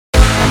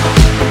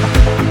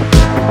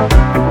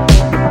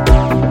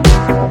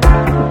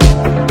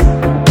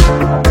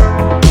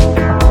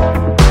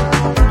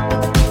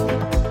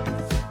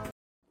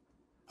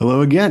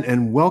Hello again,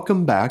 and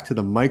welcome back to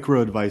the Micro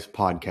Advice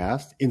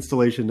Podcast,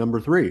 installation number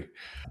 3.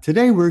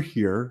 Today we're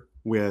here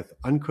with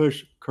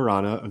Ankush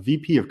Khurana, a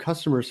VP of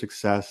Customer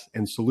Success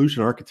and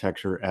Solution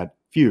Architecture at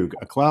Fugue,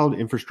 a cloud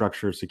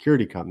infrastructure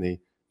security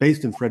company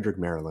based in Frederick,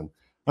 Maryland.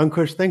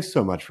 Ankush, thanks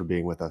so much for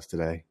being with us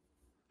today.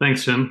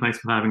 Thanks, Jim. Thanks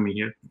for having me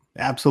here.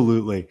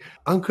 Absolutely.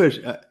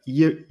 Ankush,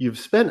 you've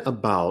spent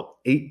about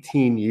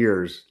 18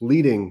 years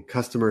leading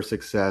customer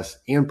success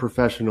and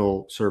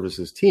professional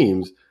services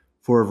teams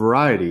for a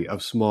variety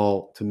of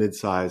small to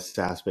mid-sized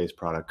SaaS-based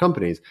product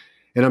companies.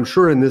 And I'm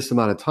sure in this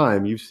amount of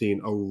time, you've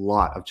seen a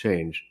lot of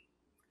change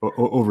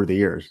over the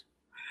years.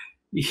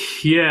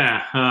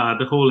 Yeah,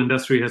 the whole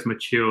industry has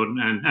matured,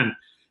 and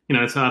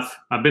it's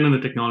I've been in the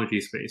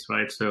technology space,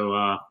 right? So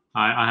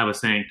I have a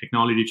saying: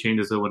 technology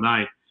changes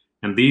overnight,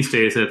 and these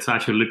days it's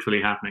actually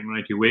literally happening,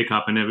 right? You wake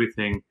up and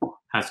everything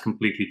has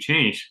completely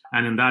changed,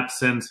 and in that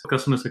sense,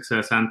 customer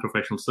success and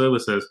professional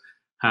services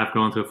have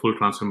gone through a full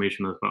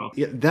transformation as well.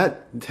 Yeah,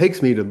 that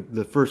takes me to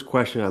the first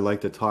question I'd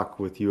like to talk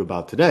with you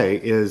about today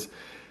is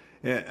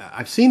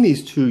I've seen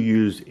these two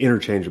used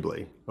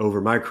interchangeably over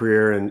my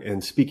career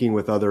and speaking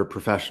with other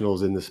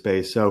professionals in the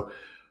space. So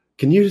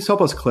can you just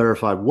help us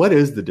clarify what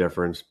is the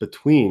difference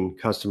between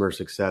customer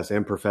success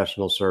and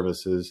professional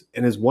services,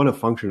 and is one a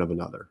function of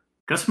another?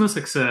 Customer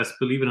success,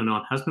 believe it or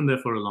not, has been there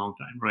for a long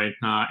time,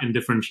 right? In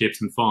different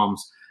shapes and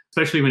forms,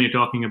 especially when you're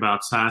talking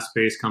about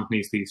SaaS-based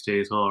companies these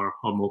days or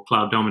more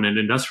cloud-dominant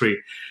industry.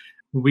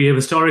 We have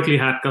historically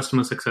had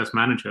customer success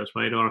managers,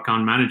 right, or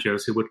account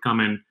managers who would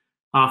come in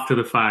after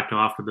the fact or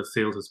after the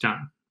sales is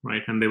done,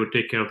 right, and they would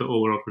take care of the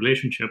overall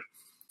relationship.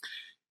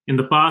 In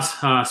the past,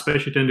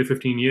 especially 10 to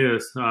 15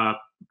 years,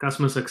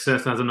 customer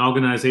success as an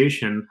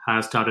organization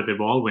has started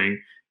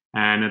evolving,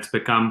 and it's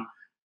become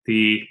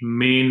the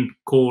main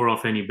core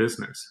of any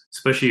business,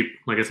 especially,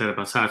 like I said,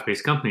 about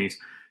SaaS-based companies.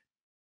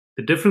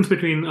 The difference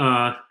between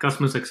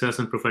customer success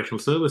and professional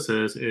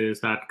services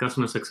is that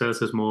customer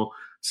success is more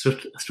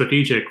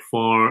strategic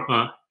for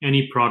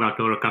any product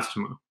or a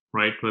customer,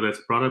 right? Whether it's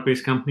a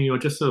product-based company or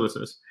just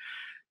services.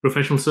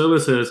 Professional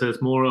services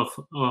is more of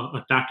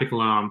a tactical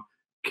arm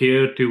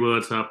geared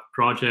towards a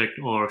project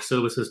or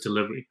services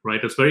delivery, right?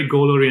 It's very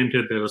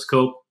goal-oriented. There's a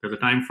scope, there's a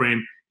time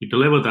frame, you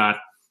deliver that,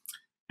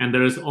 and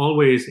there is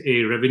always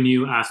a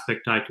revenue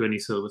aspect tied to any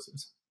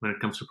services when it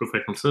comes to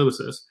professional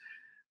services.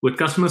 With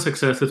customer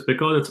success, it's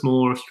because it's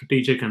more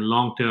strategic and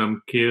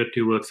long-term, geared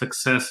towards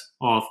success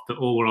of the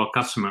overall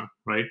customer,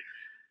 right?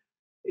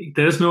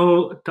 There's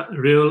no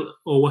real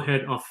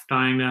overhead of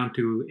tying down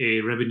to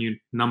a revenue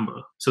number.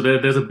 So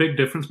there's a big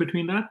difference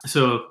between that.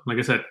 So like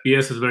I said,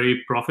 PS is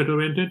very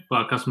profit-oriented,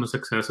 but customer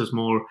success is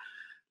more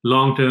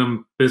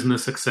long-term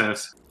business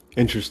success.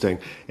 Interesting.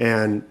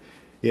 And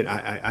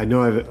I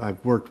know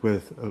I've worked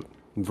with a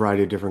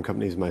variety of different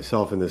companies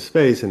myself in this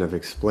space, and I've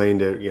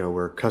explained it,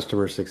 where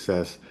customer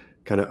success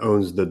kind of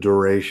owns the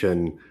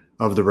duration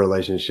of the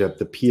relationship.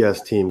 The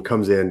PS team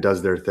comes in,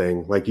 does their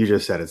thing. Like you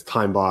just said, it's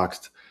time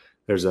boxed.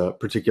 There's a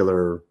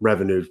particular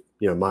revenue,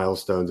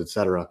 milestones, et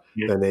cetera.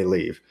 Yeah. Then they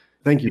leave.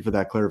 Thank you for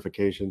that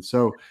clarification.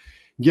 So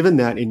given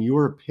that, in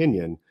your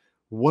opinion,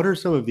 what are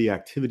some of the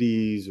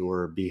activities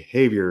or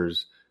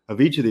behaviors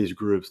of each of these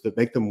groups that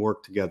make them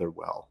work together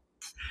well?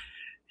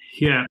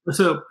 Yeah.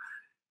 So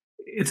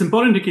it's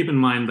important to keep in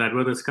mind that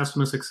whether it's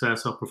customer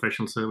success or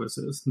professional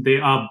services, they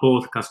are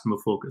both customer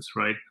focused,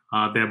 right?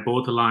 They're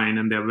both aligned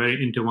and they're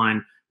very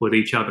intertwined with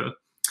each other.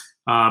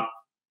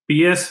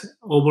 PS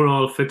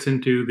overall fits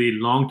into the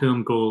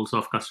long-term goals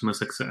of customer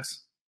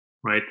success,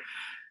 right?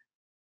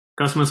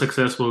 Customer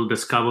success will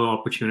discover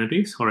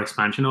opportunities or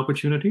expansion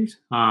opportunities.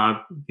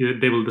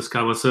 They will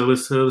discover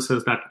services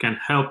that can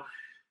help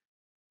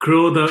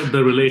grow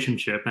the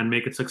relationship and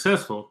make it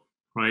successful,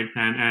 right?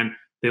 And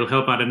they'll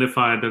help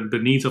identify the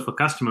needs of a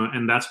customer,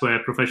 and that's where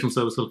professional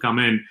service will come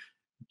in,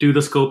 do the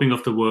scoping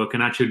of the work,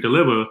 and actually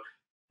deliver.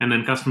 And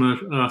then customer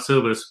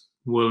service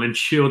will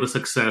ensure the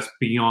success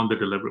beyond the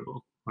deliverable,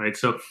 right?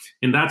 So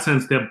in that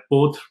sense, they're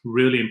both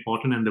really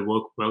important and they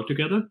work well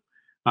together.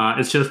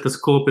 It's just the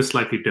scope is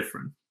slightly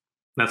different.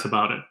 That's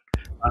about it.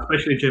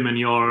 Especially, Jim, in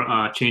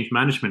your change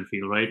management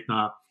field, right?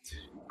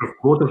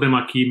 Both of them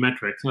are key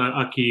metrics,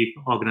 a key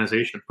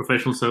organization.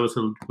 Professional service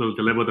will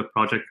deliver the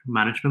project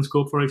management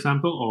scope, for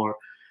example, or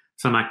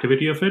some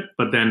activity of it,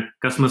 but then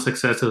customer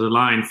success is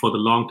aligned for the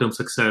long-term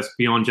success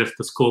beyond just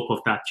the scope of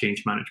that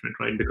change management,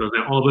 right? Because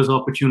there are always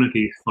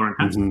opportunities for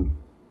enhancement.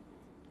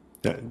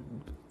 Mm-hmm.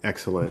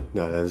 Excellent.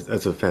 No,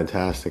 that's a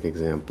fantastic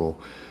example.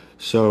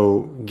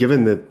 So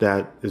given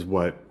that is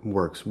what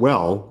works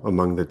well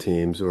among the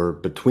teams or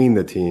between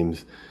the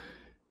teams,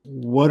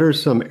 what are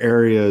some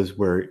areas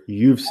where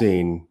you've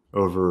seen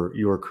over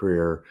your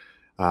career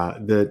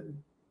that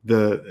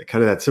the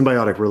kind of that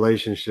symbiotic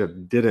relationship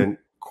didn't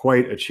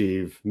quite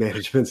achieve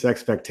management's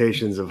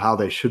expectations of how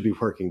they should be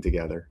working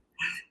together?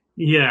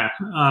 Yeah,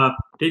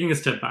 taking a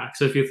step back.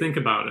 So if you think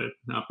about it,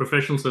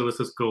 professional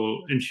services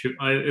goal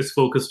is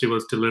focused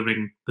towards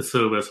delivering the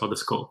service or the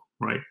scope,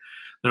 right?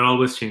 There are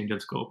always change in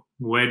scope.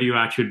 Where do you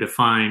actually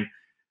define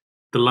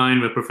the line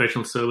where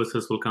professional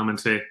services will come and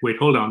say, wait,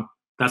 hold on,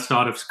 that's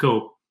out of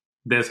scope,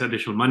 there's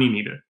additional money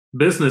needed.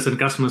 Business and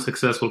customer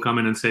success will come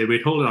in and say,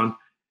 wait, hold on,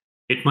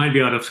 it might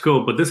be out of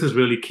scope, but this is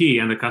really key,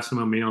 and the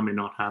customer may or may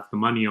not have the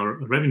money or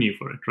revenue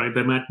for it, right?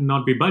 There might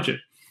not be budget.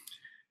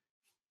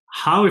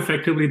 How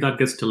effectively that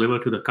gets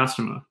delivered to the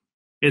customer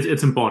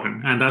it's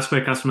important. And that's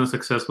where customer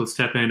success will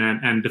step in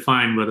and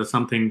define whether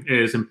something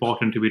is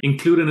important to be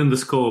included in the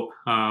scope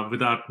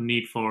without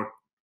need for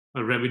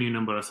a revenue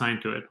number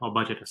assigned to it or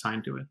budget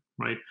assigned to it,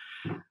 right?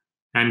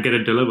 And get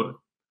it delivered.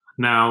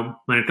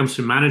 Now, when it comes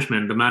to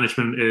management, the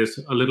management is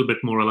a little bit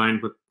more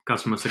aligned with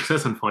customer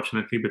success,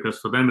 unfortunately, because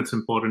for them, it's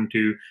important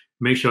to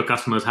make sure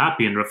customers are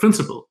happy and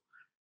referenceable.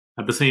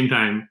 At the same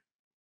time,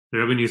 the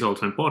revenue is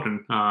also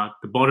important.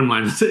 The bottom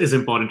line is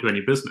important to any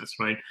business,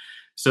 right?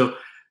 So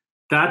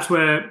that's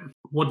where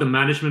what the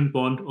management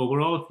want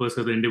overall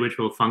versus the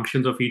individual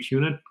functions of each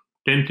unit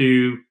tend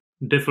to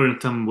differ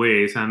in some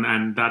ways,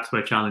 and that's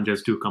where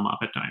challenges do come up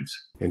at times.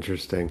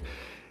 Interesting.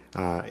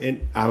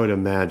 And I would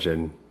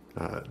imagine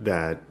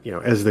that,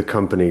 as the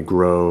company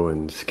grow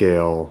and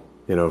scale,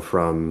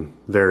 from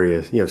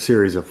various,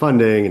 series of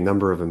funding and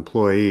number of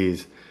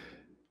employees,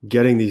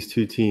 getting these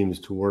two teams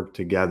to work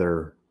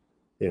together,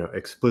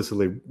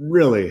 explicitly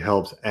really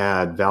helps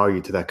add value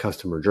to that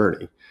customer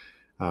journey.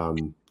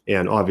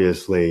 And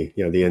obviously,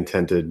 the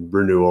intended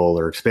renewal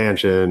or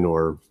expansion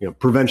or,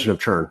 prevention of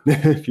churn,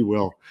 if you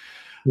will.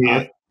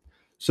 Yeah.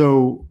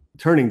 So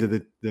turning to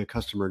the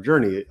customer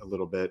journey a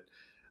little bit,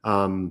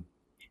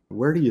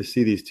 where do you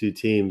see these two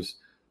teams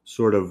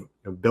sort of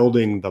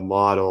building the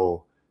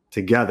model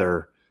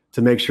together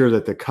to make sure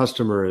that the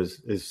customer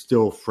is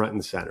still front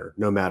and center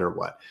no matter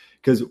what?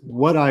 Because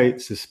what I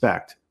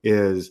suspect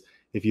is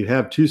if you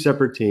have two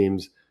separate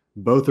teams,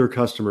 both are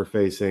customer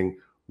facing,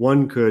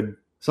 one could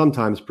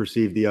sometimes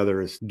perceive the other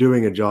as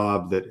doing a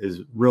job that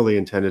is really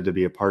intended to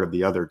be a part of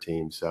the other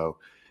team. So,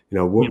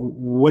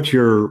 what's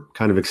your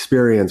kind of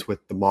experience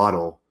with the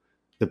model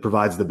that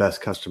provides the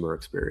best customer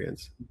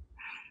experience?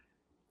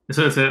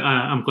 So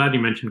I'm glad you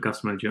mentioned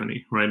customer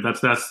journey, right?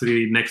 That's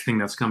the next thing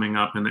that's coming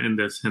up in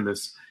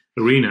this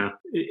arena.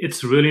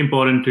 It's really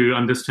important to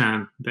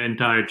understand the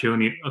entire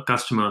journey a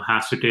customer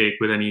has to take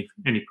with any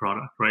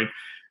product, right?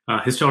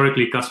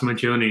 Historically, customer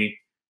journey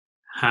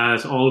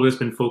has always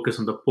been focused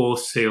on the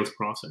post-sales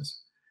process.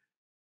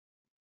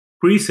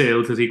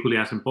 Pre-sales is equally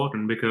as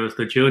important because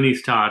the journey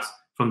starts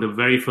from the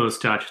very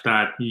first touch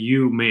that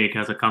you make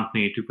as a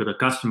company with a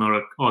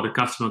customer, or the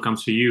customer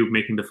comes to you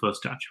making the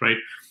first touch, right?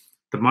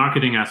 The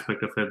marketing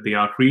aspect of it, the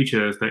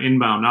outreaches, the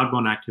inbound,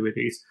 outbound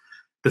activities,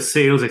 the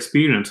sales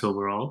experience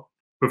overall,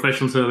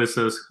 professional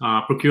services,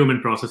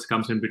 procurement process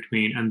comes in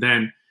between. And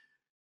then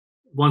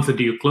once the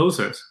deal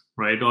closes,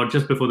 right, or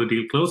just before the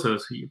deal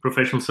closes,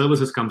 professional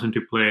services comes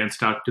into play and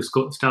start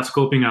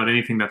scoping out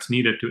anything that's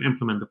needed to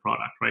implement the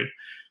product, right?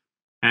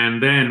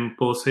 And then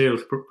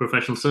post-sales,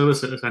 professional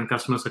services and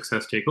customer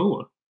success take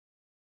over.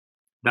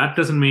 That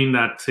doesn't mean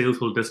that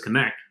sales will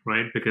disconnect,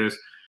 right? Because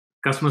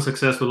customer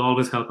success will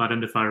always help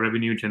identify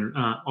revenue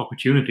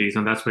opportunities,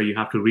 and that's where you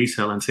have to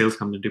resell and sales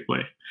come into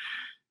play.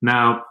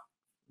 Now,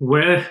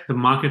 where the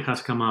market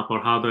has come up or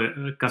how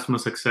the customer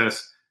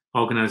success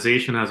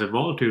organization has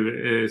evolved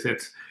to is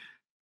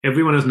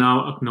everyone is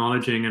now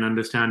acknowledging and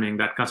understanding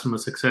that customer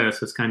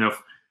success is kind of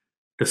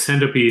the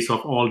centerpiece of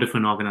all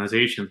different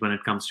organizations when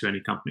it comes to any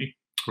company,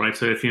 right?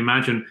 So if you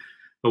imagine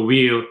a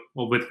wheel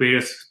with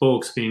various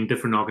spokes being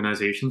different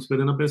organizations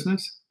within a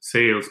business,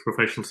 sales,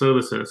 professional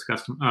services,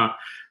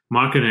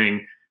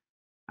 marketing,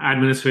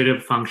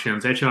 administrative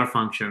functions, HR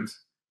functions,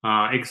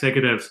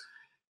 executives,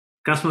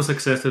 customer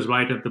success is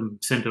right at the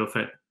center of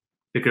it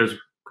because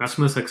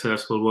customer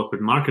success will work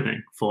with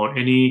marketing for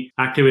any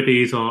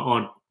activities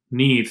or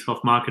needs of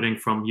marketing,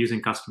 from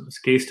using customers,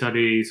 case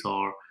studies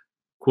or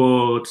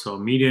quotes or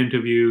media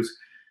interviews,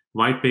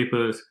 white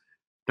papers.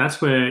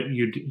 That's where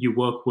you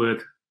work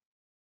with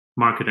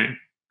marketing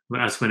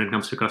as when it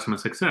comes to customer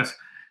success.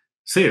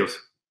 Sales.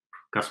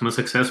 Customer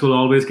success will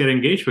always get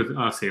engaged with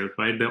sales,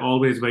 right? They're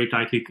always very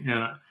tightly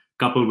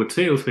coupled with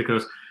sales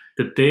because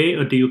the day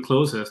a deal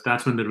closes,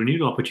 that's when the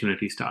renewal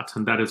opportunity starts,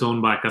 and that is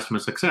owned by customer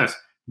success.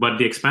 But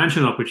the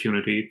expansion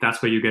opportunity,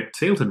 that's where you get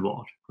sales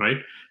involved, right?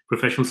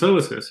 Professional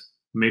services.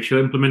 Make sure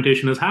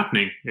implementation is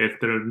happening. If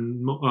there are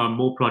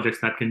more projects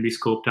that can be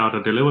scoped out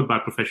or delivered by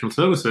professional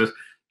services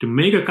to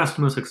make a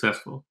customer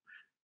successful,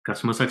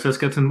 customer success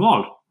gets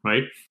involved,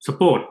 right?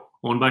 Support,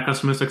 owned by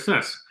customer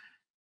success.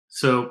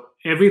 So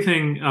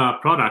everything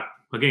product,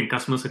 again,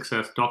 customer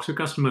success, talks to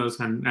customers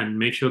and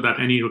make sure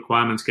that any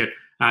requirements get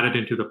added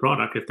into the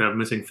product if they're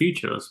missing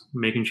features,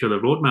 making sure the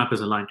roadmap is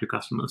aligned to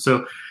customers.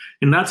 So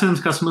in that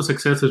sense, customer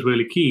success is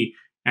really key.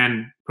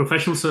 And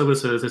professional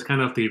services is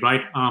kind of the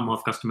right arm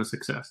of customer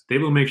success. They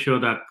will make sure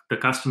that the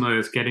customer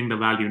is getting the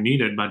value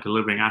needed by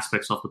delivering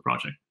aspects of the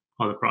project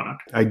or the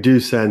product. I do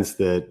sense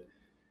that,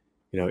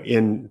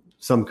 in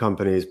some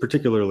companies,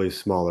 particularly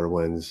smaller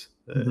ones,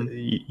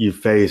 you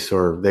face,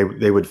 or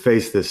they would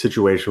face this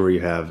situation where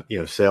you have,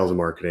 sales and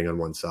marketing on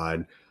one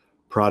side,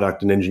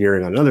 product and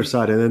engineering on another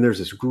side, and then there's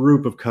this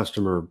group of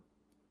customer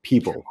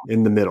people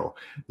in the middle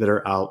that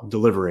are out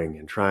delivering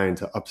and trying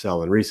to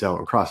upsell and resell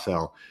and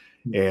cross-sell,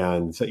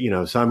 and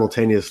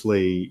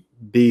simultaneously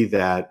be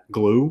that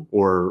glue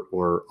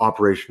or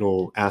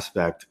operational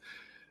aspect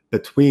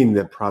between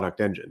the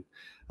product engine.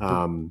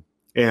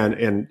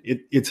 And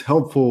it's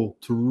helpful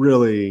to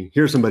really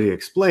hear somebody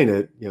explain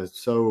it,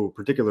 so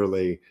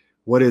particularly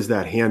what is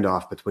that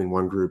handoff between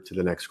one group to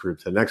the next group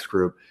to the next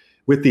group,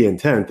 with the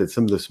intent that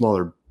some of the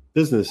smaller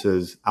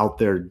businesses out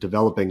there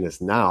developing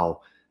this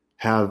now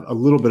have a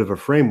little bit of a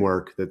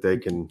framework that they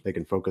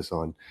can focus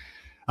on.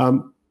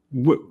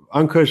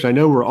 Ankush, I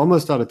know we're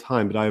almost out of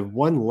time, but I have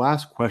one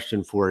last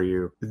question for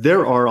you.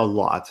 There are a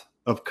lot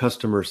of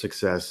customer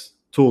success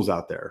tools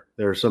out there.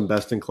 There are some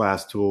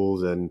best-in-class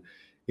tools, and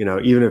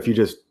even if you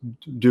just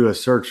do a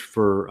search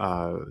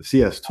for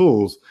CS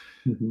tools,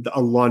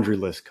 a laundry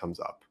list comes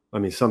up.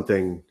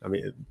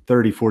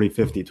 30, 40,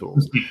 50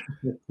 tools.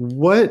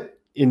 What,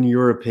 in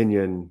your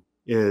opinion,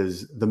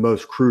 is the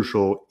most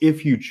crucial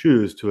if you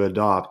choose to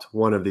adopt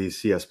one of these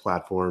CS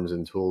platforms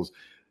and tools?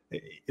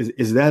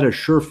 Is that a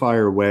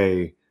surefire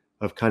way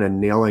of kind of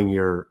nailing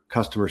your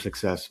customer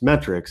success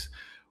metrics,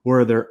 or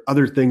are there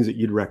other things that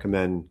you'd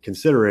recommend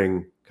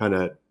considering, kind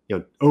of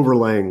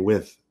overlaying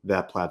with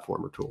that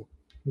platform or tool?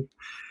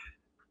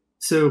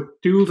 So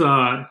tools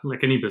are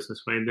like any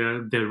business, right?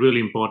 They're really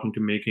important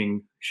to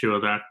making sure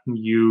that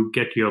you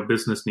get your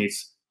business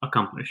needs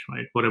accomplished,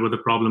 right? Whatever the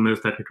problem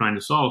is that you're trying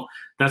to solve,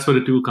 that's where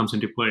the tool comes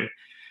into play.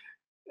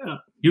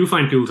 You'll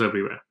find tools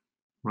everywhere,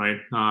 right?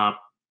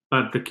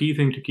 But the key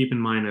thing to keep in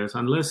mind is,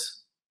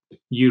 unless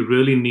you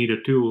really need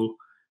a tool,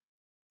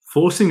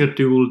 forcing a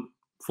tool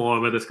for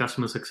whether it's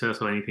customer success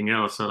or anything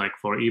else, or like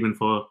for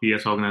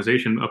PS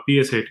organization, a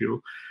PSA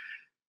tool,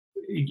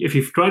 if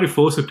you try to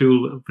force a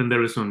tool when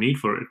there is no need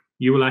for it,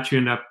 you will actually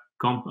end up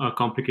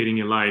complicating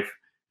your life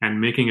and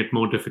making it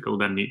more difficult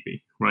than need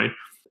be, right?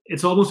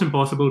 It's almost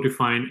impossible to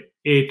find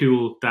a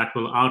tool that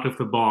will out of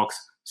the box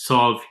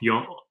solve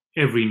your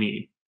every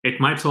need. It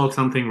might solve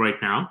something right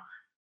now,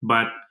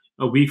 but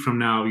a week from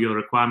now, your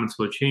requirements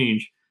will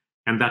change,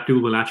 and that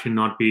tool will actually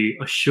not be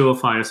a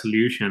surefire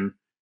solution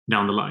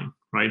down the line,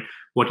 right?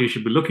 What you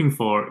should be looking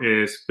for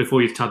is,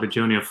 before you start the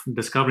journey of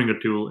discovering a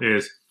tool,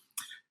 is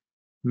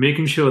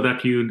making sure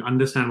that you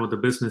understand what the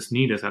business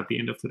need is at the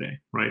end of the day,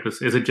 right?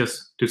 Is it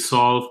just to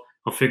solve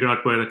or figure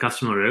out where the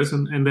customer is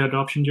in their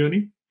adoption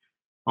journey?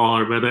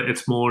 Or whether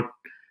it's more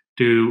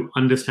to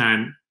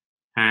understand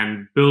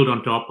and build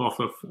on top of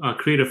a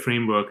creative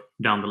framework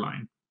down the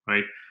line,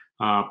 right?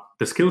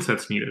 The skill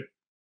sets needed.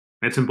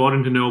 It's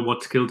important to know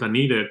what skills are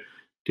needed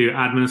to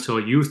administer or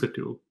use the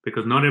tool,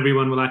 because not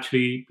everyone will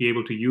actually be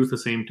able to use the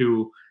same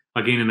tool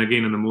again and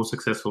again in the most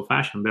successful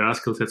fashion. There are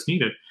skill sets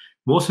needed.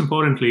 Most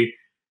importantly,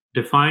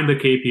 define the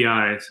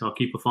KPIs or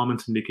key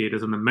performance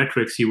indicators and the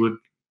metrics you would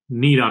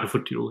need out of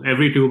a tool.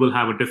 Every tool will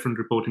have a different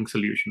reporting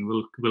solution,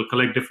 will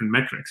collect different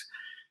metrics.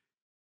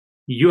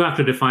 You have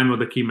to define what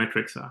the key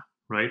metrics are,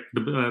 right?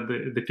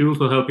 The tools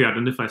will help you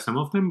identify some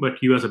of them,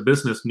 but you as a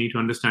business need to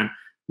understand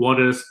what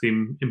is the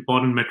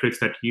important metrics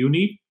that you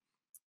need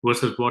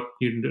versus what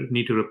you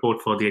need to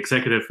report for the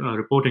executive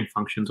reporting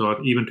functions,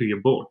 or even to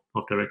your board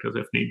of directors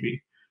if need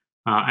be.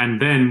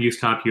 And then you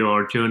start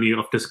your journey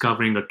of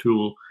discovering a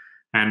tool.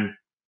 And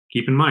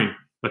keep in mind,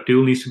 a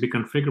tool needs to be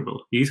configurable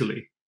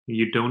easily.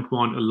 You don't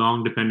want a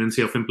long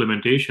dependency of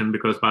implementation,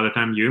 because by the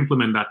time you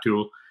implement that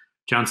tool,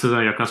 chances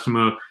are your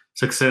customer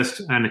success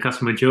and the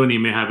customer journey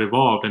may have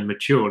evolved and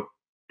matured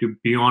to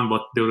beyond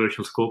what the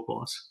original scope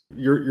was.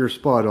 You're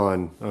spot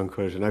on,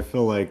 Ankush, and I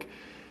feel like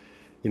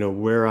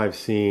where I've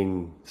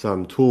seen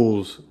some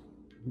tools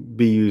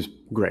be used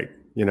great,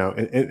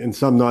 and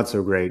some not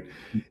so great,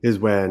 is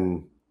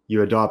when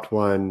you adopt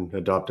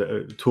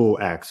a tool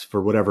X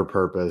for whatever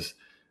purpose.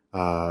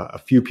 A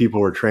few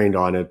people were trained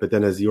on it, but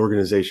then as the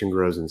organization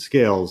grows and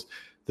scales,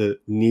 the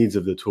needs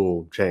of the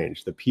tool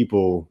change. The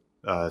people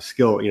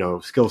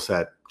skill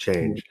set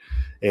change,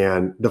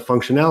 and the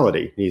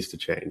functionality needs to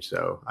change.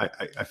 So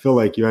I feel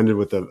like you ended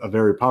with a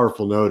very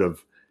powerful note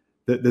of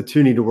the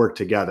two need to work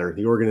together,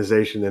 the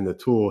organization and the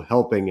tool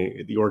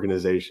helping the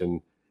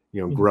organization,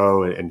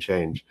 grow and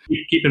change.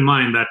 Keep in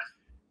mind that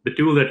the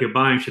tool that you're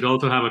buying should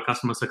also have a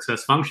customer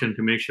success function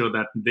to make sure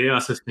that they are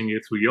assisting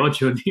you through your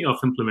journey of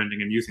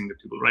implementing and using the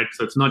tool, right?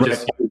 So it's not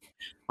just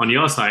on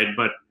your side,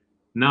 but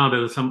now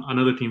there's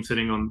another team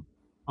sitting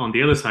on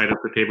the other side of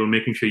the table,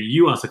 making sure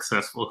you are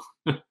successful.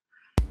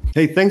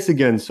 Hey, thanks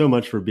again so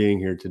much for being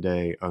here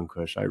today,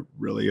 Ankush. I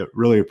really,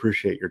 really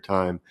appreciate your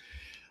time.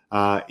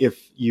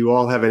 If you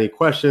all have any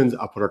questions,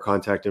 I'll put our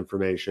contact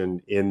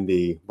information in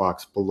the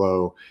box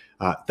below.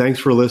 Thanks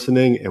for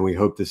listening, and we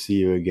hope to see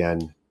you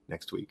again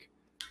next week.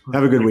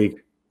 Have a good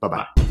week.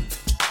 Bye-bye.